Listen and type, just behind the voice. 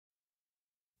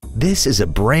This is a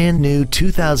brand new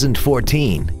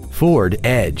 2014 Ford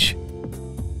Edge.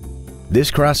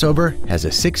 This crossover has a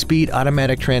 6-speed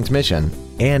automatic transmission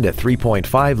and a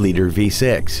 3.5-liter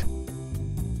V6.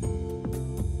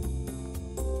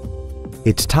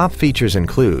 Its top features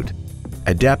include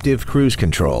adaptive cruise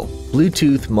control,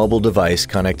 Bluetooth mobile device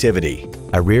connectivity,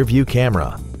 a rear-view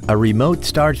camera, a remote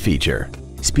start feature,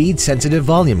 speed-sensitive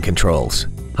volume controls,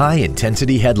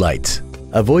 high-intensity headlights,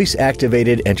 a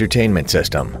voice-activated entertainment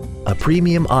system, a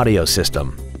premium audio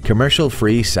system,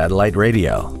 commercial-free satellite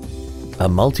radio, a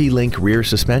multi-link rear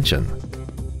suspension,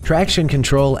 traction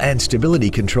control and stability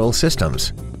control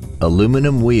systems,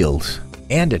 aluminum wheels,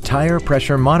 and a tire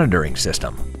pressure monitoring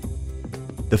system.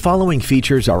 The following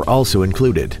features are also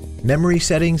included: memory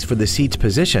settings for the seat's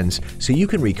positions so you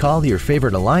can recall your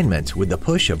favorite alignments with the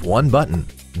push of one button,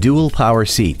 dual power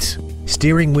seats,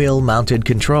 steering wheel mounted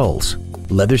controls,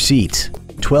 leather seats,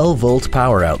 12-volt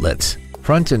power outlets,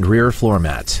 front and rear floor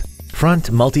mats,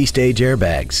 front multi-stage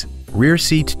airbags, rear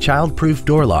seat child-proof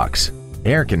door locks,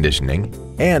 air conditioning,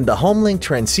 and the HomeLink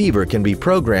transceiver can be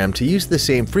programmed to use the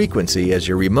same frequency as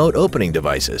your remote opening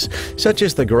devices, such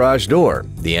as the garage door,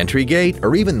 the entry gate,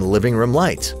 or even the living room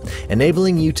lights,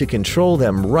 enabling you to control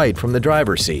them right from the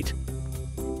driver's seat.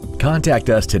 Contact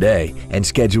us today and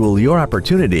schedule your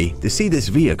opportunity to see this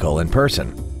vehicle in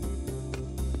person.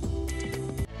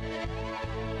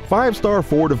 5-Star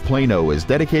Ford of Plano is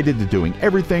dedicated to doing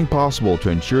everything possible to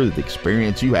ensure that the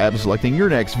experience you have selecting your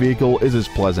next vehicle is as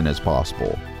pleasant as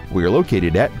possible. We are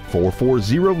located at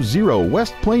 4400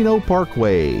 West Plano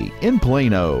Parkway in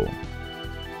Plano.